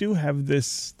 and we do have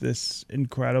this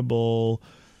incredible,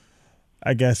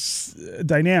 I guess,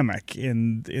 dynamic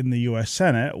in the U.S.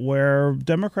 Senate where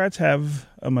Democrats have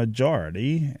a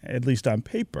majority, at least on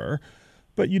paper,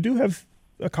 but you do have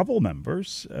a couple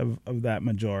members of that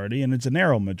majority, and it's a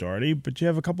narrow majority, but you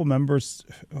have a couple members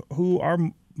who are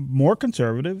more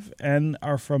conservative and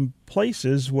are from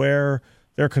places where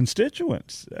their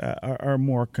constituents are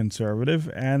more conservative,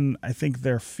 and I think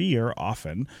their fear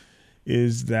often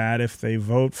is that if they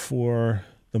vote for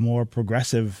the more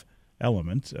progressive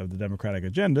elements of the Democratic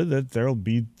agenda, that there'll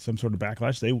be some sort of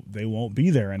backlash. They won't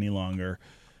be there any longer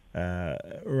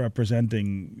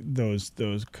representing those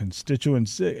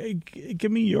constituents.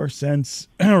 Give me your sense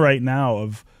right now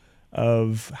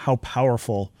of how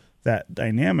powerful that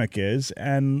dynamic is,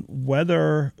 and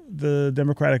whether the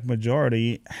Democratic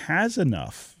majority has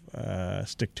enough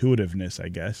stick-to-itiveness, I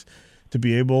guess, to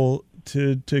be able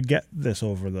to get this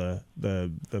over the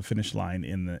finish line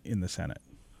in the Senate.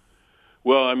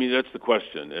 Well, I mean, that's the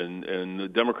question. And the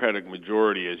Democratic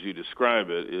majority, as you describe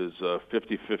it, is a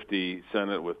 50-50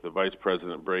 Senate with the vice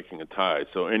president breaking a tie.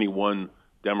 So any one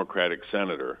Democratic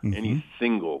senator, any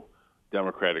single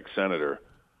Democratic senator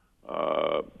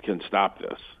can stop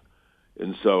this.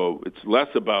 And so it's less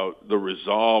about the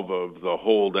resolve of the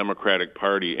whole Democratic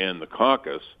Party and the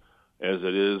caucus as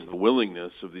it is the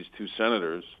willingness of these two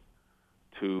senators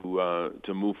to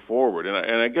move forward. And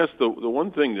I guess the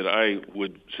one thing that I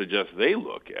would suggest they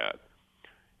look at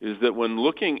is that when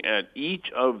looking at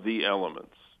each of the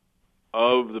elements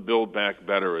of the Build Back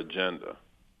Better agenda,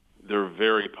 they're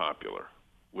very popular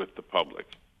with the public.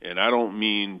 And I don't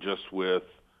mean just with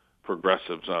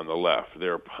progressives on the left.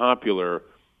 They're popular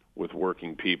with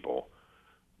working people,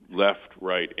 left,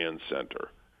 right, and center.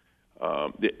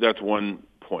 That's one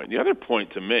point. The other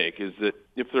point to make is that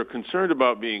if they're concerned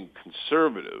about being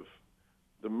conservative,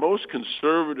 the most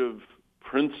conservative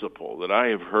principle that I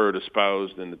have heard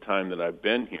espoused in the time that I've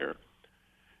been here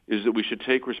is that we should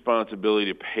take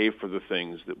responsibility to pay for the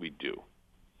things that we do.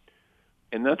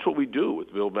 And that's what we do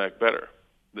with Build Back Better.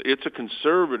 It's a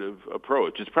conservative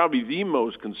approach. It's probably the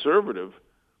most conservative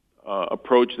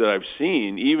approach that I've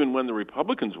seen. Even when the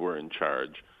Republicans were in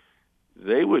charge,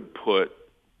 they would put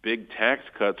big tax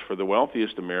cuts for the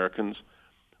wealthiest Americans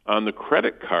on the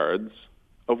credit cards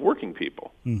of working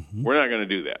people. We're not going to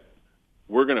do that.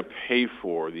 We're going to pay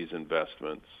for these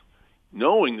investments,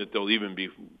 knowing that there'll even be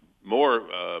more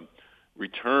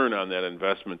return on that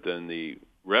investment than the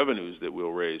revenues that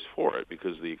we'll raise for it,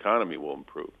 because the economy will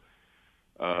improve.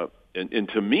 And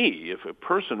to me, if a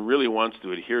person really wants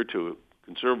to adhere to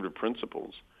conservative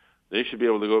principles, they should be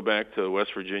able to go back to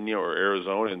West Virginia or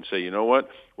Arizona and say, you know what,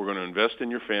 we're going to invest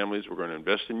in your families, we're going to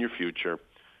invest in your future,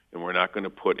 and we're not going to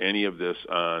put any of this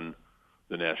on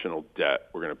the national debt.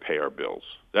 We're going to pay our bills.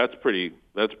 That's pretty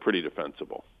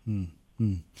defensible.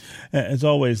 As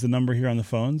always, the number here on the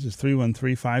phones is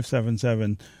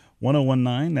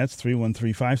 313-577-1019. That's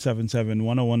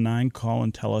 313-577-1019. Call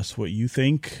and tell us what you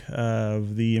think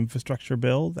of the infrastructure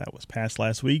bill that was passed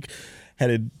last week,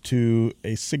 headed to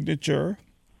a signature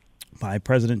by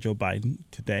President Joe Biden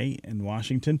today in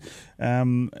Washington.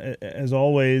 As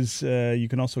always, you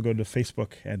can also go to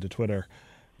Facebook and to Twitter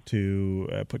to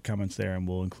put comments there, and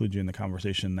we'll include you in the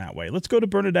conversation that way. Let's go to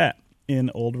Bernadette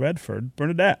in Old Redford.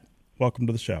 Bernadette, welcome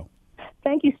to the show.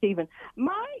 Thank you, Stephen.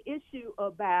 My issue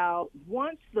about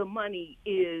once the money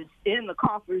is in the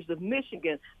coffers of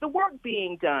Michigan, the work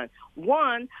being done,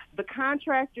 one, the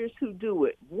contractors who do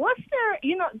it,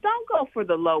 don't go for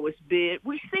the lowest bid.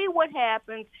 We see what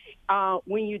happens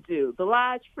when you do. The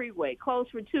Lodge Freeway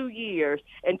closed for 2 years,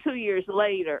 and 2 years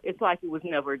later, it's like it was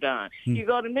never done. You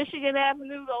go to Michigan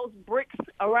Avenue, those bricks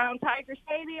around Tiger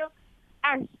Stadium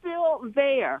are still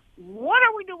there. What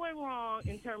are we doing wrong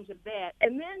in terms of that?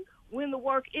 And then when the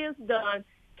work is done,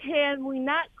 can we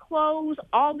not close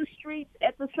all the streets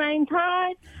at the same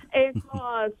time and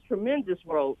cause tremendous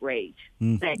road rage?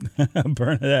 Thanks.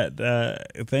 Bernadette,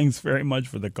 thanks very much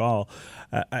for the call.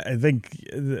 I think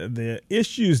the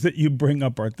issues that you bring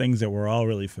up are things that we're all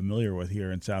really familiar with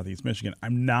here in Southeast Michigan.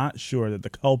 I'm not sure that the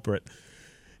culprit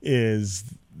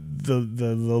is the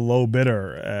low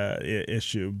bidder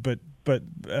issue, but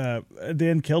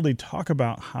Dan Kildee, talk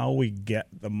about how we get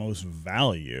the most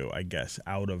value, I guess,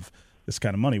 out of this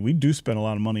kind of money. We do spend a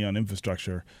lot of money on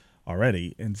infrastructure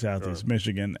already in Southeast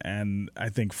Michigan, and I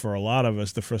think for a lot of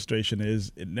us, the frustration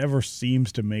is it never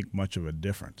seems to make much of a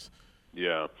difference.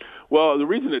 Yeah. Well, the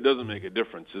reason it doesn't make a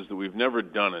difference is that we've never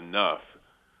done enough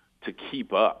to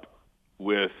keep up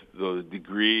with the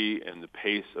degree and the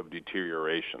pace of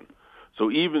deterioration.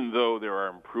 So even though there are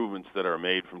improvements that are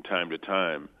made from time to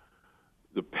time,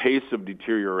 the pace of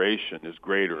deterioration is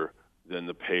greater than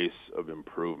the pace of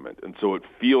improvement. And so it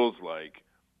feels like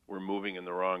we're moving in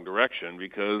the wrong direction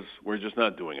because we're just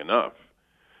not doing enough.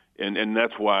 And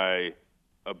that's why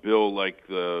a bill like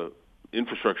the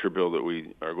infrastructure bill that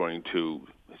we are going to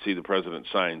see the president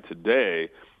sign today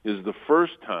is the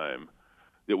first time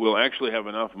that we'll actually have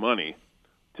enough money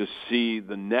to see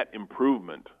the net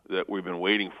improvement that we've been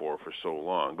waiting for so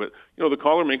long. But, the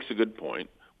caller makes a good point.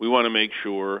 We want to make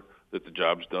sure that the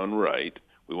job's done right.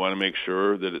 We want to make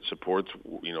sure that it supports,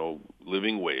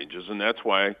 living wages, and that's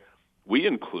why we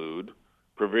include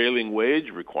prevailing wage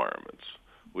requirements,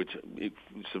 which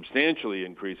substantially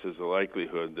increases the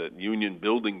likelihood that union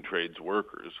building trades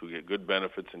workers who get good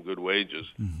benefits and good wages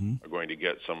are going to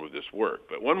get some of this work.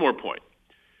 But one more point.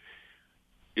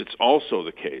 It's also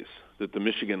the case that the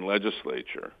Michigan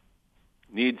legislature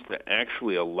needs to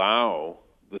actually allow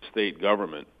the state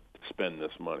government to spend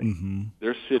this money.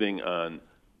 They're sitting on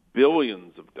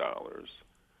billions of dollars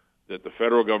that the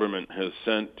federal government has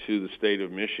sent to the state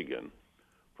of Michigan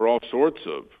for all sorts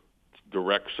of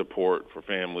direct support for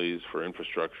families, for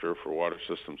infrastructure, for water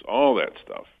systems, all that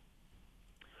stuff,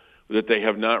 that they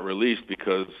have not released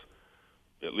because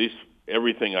at least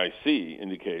everything I see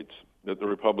indicates that the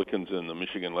Republicans in the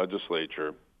Michigan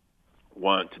legislature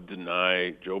want to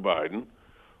deny Joe Biden,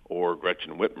 or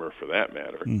Gretchen Whitmer for that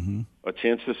matter, a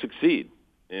chance to succeed.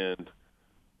 And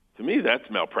to me, that's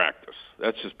malpractice.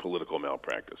 That's just political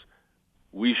malpractice.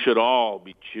 We should all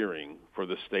be cheering for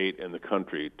the state and the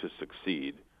country to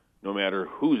succeed, no matter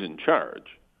who's in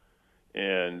charge.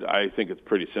 And I think it's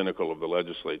pretty cynical of the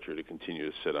legislature to continue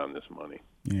to sit on this money.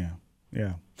 Yeah.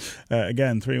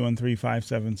 Again,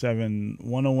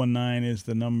 313-577-1019 is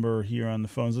the number here on the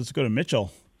phones. Let's go to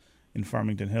Mitchell in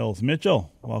Farmington Hills.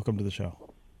 Mitchell, welcome to the show.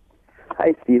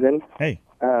 Hi, Stephen. Hey.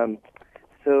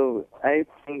 So I'm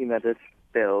thinking that this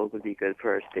bill would be good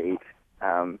for our state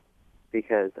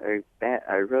because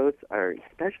our roads are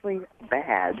especially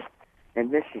bad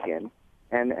in Michigan.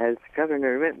 And as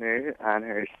Governor Whitmer, on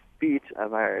her speech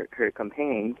of her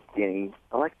campaign getting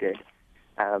elected,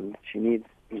 she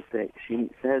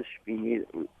says we need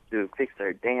to fix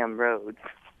our damn roads,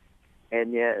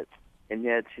 and yet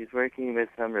she's working with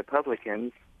some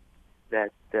Republicans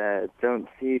that don't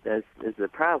see this as a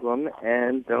problem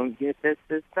and don't get this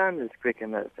done as quick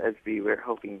enough as we were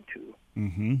hoping to.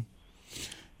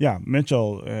 Yeah,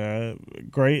 Mitchell,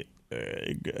 great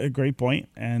point,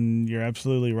 and you're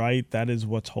absolutely right. That is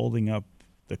what's holding up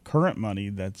the current money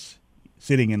that's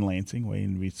sitting in Lansing,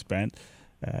 waiting to be spent.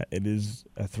 It is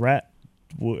a threat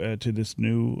to this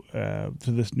new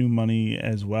money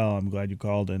as well. I'm glad you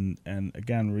called and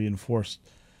again reinforced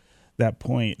that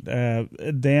point.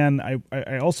 Dan,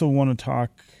 I also want to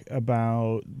talk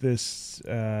about this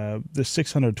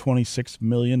 $626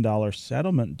 million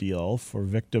settlement deal for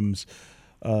victims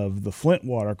of the Flint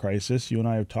water crisis. You and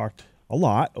I have talked a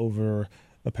lot over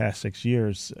the past 6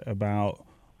 years about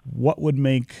what would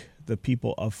make the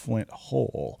people of Flint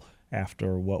whole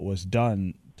after what was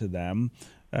done to them.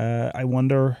 I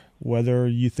wonder whether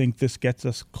you think this gets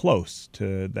us close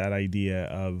to that idea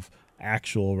of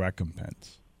actual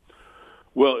recompense.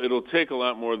 Well, it'll take a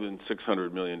lot more than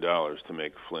 $600 million to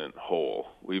make Flint whole.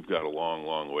 We've got a long,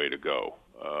 long way to go.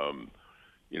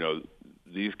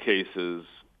 These cases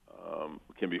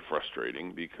can be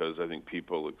frustrating because I think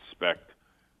people expect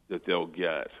that they'll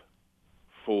get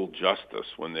full justice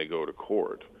when they go to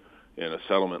court. And a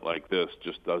settlement like this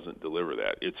just doesn't deliver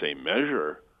that. It's a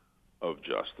measure of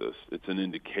justice. It's an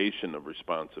indication of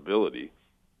responsibility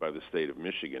by the state of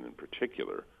Michigan in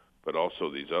particular, but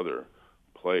also these other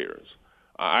players.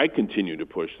 I continue to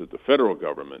push that the federal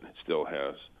government still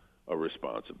has a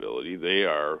responsibility. They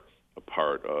are a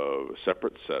part of a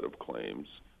separate set of claims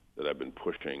that I've been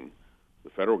pushing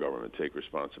the federal government to take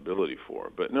responsibility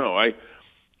for. But no, I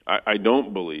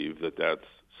don't believe that that's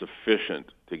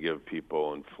sufficient to give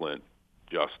people in Flint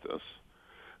justice.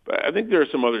 But I think there are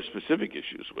some other specific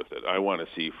issues with it. I want to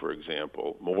see, for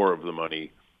example, more of the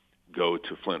money go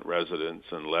to Flint residents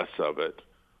and less of it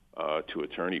to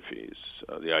attorney fees.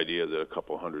 The idea that a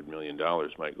couple $100 million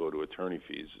might go to attorney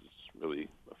fees is really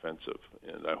offensive,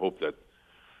 and I hope that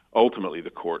ultimately the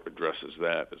court addresses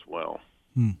that as well.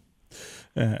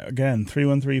 Again,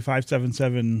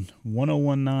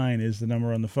 313-577-1019 is the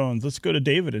number on the phones. Let's go to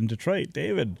David in Detroit.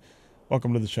 David,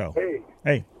 welcome to the show.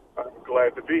 Hey. I'm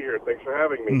glad to be here. Thanks for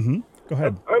having me. Mm-hmm. Go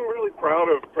ahead. I'm really proud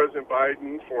of President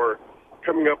Biden for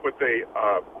coming up with a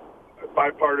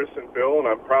bipartisan bill, and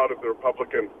I'm proud of the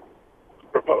Republicans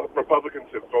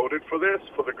have voted for this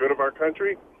for the good of our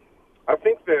country. I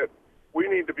think that we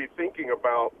need to be thinking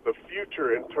about the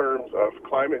future in terms of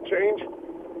climate change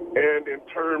and in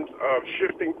terms of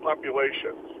shifting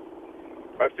populations.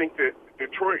 I think that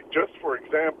Detroit, just for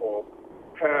example,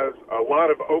 has a lot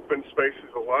of open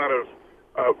spaces, a lot of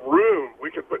room.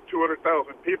 We could put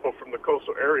 200,000 people from the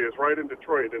coastal areas right in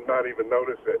Detroit and not even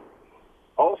notice it.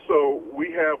 Also,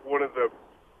 we have one of the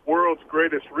world's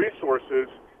greatest resources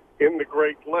in the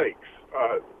Great Lakes,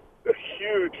 a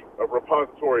huge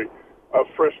repository of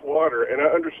fresh water. And I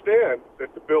understand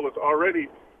that the bill already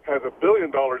has $1 billion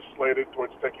slated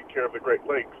towards taking care of the Great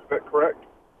Lakes. Is that correct?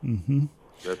 Mm-hmm.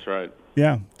 That's right.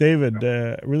 Yeah, David,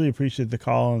 really appreciate the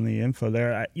call and the info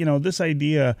there. This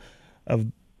idea of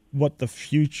what the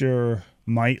future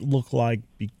might look like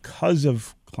because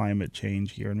of climate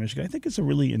change here in Michigan, I think it's a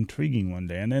really intriguing one,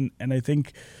 Dan. And I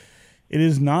think it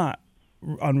is not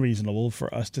unreasonable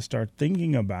for us to start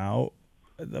thinking about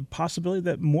the possibility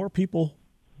that more people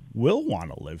will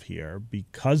want to live here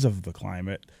because of the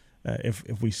climate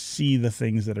if we see the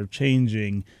things that are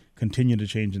changing continue to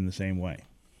change in the same way.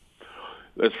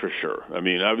 That's for sure. I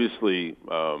mean, obviously,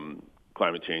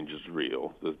 climate change is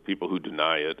real. The people who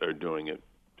deny it are doing it,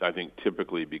 I think,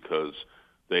 typically because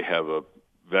they have a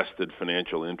vested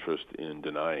financial interest in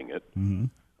denying it. Mm-hmm.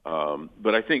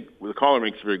 But I think the caller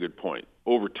makes a very good point.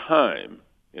 Over time,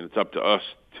 and it's up to us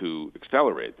to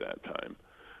accelerate that time,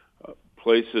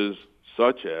 places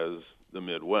such as the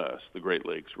Midwest, the Great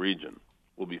Lakes region,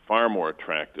 will be far more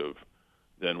attractive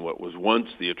than what was once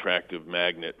the attractive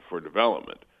magnet for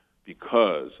development,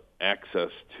 because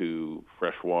access to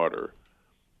fresh water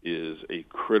is a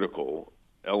critical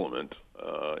element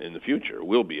in the future,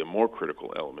 will be a more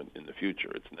critical element in the future.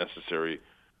 It's necessary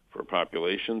for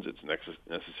populations, it's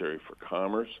necessary for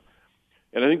commerce.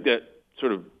 And I think that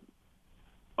sort of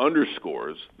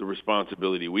underscores the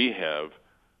responsibility we have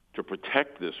to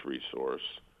protect this resource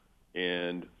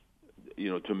and,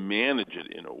 to manage it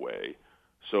in a way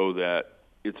so that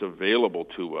it's available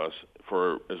to us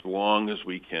for as long as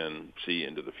we can see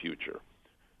into the future.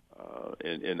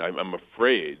 And I'm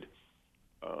afraid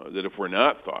that if we're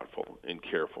not thoughtful and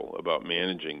careful about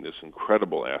managing this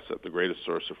incredible asset, the greatest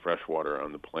source of fresh water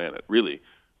on the planet, really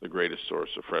the greatest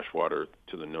source of fresh water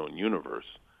to the known universe,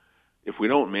 if we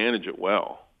don't manage it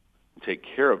well and take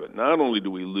care of it, not only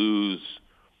do we lose,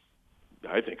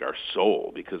 I think, our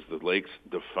soul, because the lakes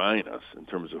define us in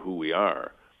terms of who we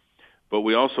are, but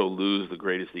we also lose the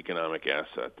greatest economic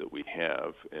asset that we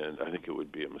have, and I think it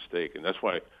would be a mistake. And that's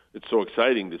why it's so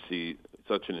exciting to see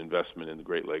such an investment in the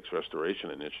Great Lakes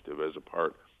Restoration Initiative as a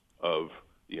part of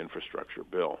the infrastructure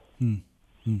bill.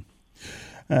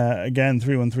 Again,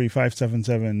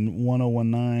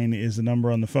 313-577-1019 is the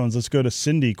number on the phones. Let's go to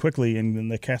Cindy quickly in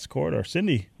the Cass Corridor.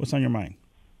 Cindy, what's on your mind?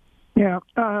 Yeah,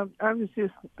 I was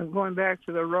just going back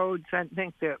to the roads. I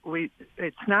think that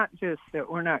it's not just that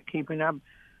we're not keeping up.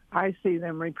 I see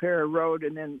them repair a road,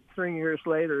 and then 3 years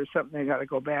later or something, they got to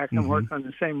go back and work on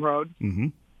the same road. Mm-hmm.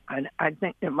 And I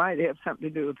think it might have something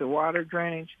to do with the water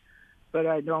drainage, but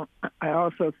I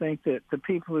also think that the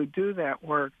people who do that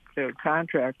work, the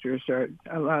contractors, are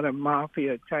a lot of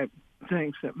mafia-type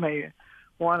things that may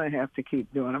want to have to keep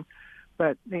doing them.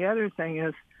 But the other thing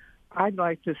is, I'd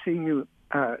like to see you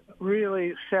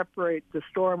really separate the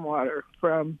stormwater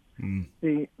from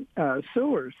the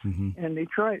sewers in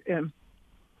Detroit. And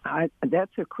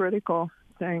that's a critical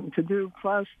thing to do.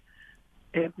 Plus,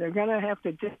 if they're going to have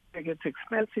to dig, it's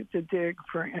expensive to dig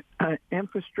for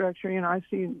infrastructure. I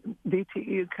see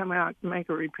DTE come out and make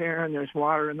a repair, and there's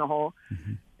water in the hole.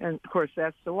 Mm-hmm. And, of course,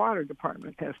 that's the water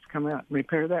department has to come out and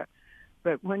repair that.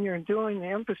 But when you're doing the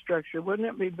infrastructure, wouldn't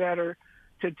it be better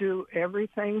to do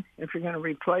everything if you're going to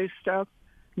replace stuff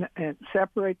and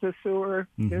separate the sewer,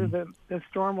 do the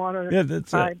stormwater? Yeah,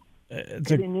 that's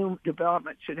any new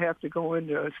development should have to go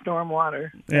into a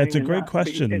stormwater. Yeah, it's a great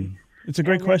question. It's a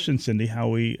great question, Cindy, how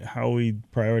we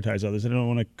prioritize others. I don't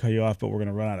want to cut you off, but we're going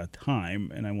to run out of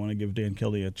time, and I want to give Dan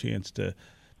Kildee a chance to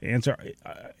answer.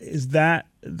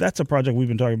 That's a project we've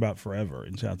been talking about forever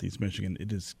in Southeast Michigan.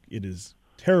 It is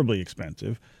terribly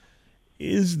expensive.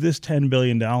 Is this $10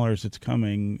 billion that's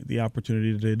coming the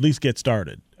opportunity to at least get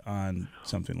started on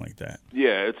something like that?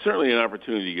 Yeah, it's certainly an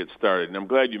opportunity to get started, and I'm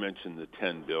glad you mentioned the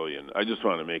 $10 billion. I just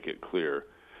want to make it clear.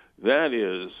 That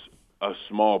is a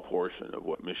small portion of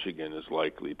what Michigan is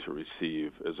likely to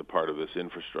receive as a part of this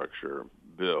infrastructure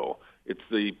bill. It's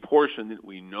the portion that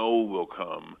we know will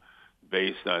come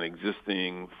based on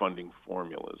existing funding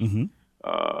formulas.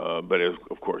 Mm-hmm. But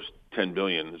of course, $10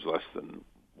 billion is less than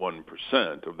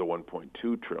 1% of the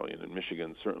 $1.2 trillion, and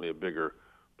Michigan's certainly a bigger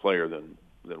player than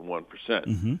 1%.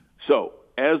 Mm-hmm. So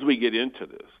as we get into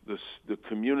this, the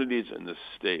communities and the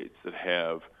states that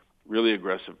have really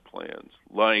aggressive plans,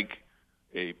 like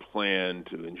a plan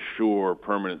to ensure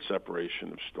permanent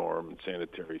separation of storm and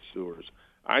sanitary sewers,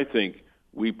 I think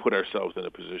we put ourselves in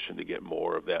a position to get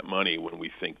more of that money when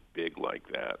we think big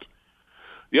like that.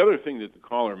 The other thing that the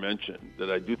caller mentioned that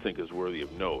I do think is worthy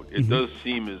of note, it does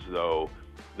seem as though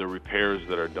the repairs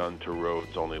that are done to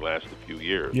roads only last a few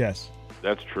years. Yes.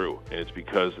 That's true, and it's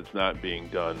because it's not being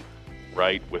done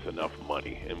right with enough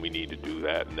money, and we need to do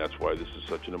that, and that's why this is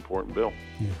such an important bill.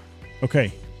 Yeah.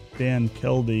 Okay, Dan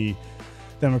Kildee,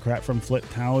 Democrat from Flitt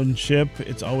Township.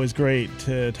 It's always great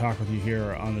to talk with you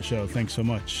here on the show. Thanks so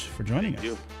much for joining us.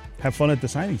 Thank you. Have fun at the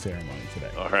signing ceremony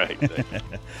today. All right.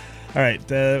 All right,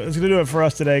 that's going to do it for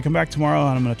us today. Come back tomorrow,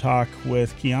 and I'm going to talk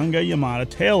with Kianga Yamada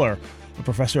Taylor, a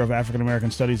professor of African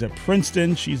American Studies at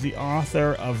Princeton. She's the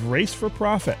author of Race for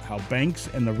Profit, How Banks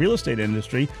and the Real Estate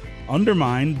Industry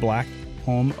Undermine Black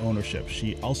Home Ownership.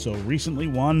 She also recently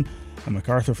won a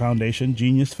MacArthur Foundation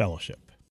Genius Fellowship.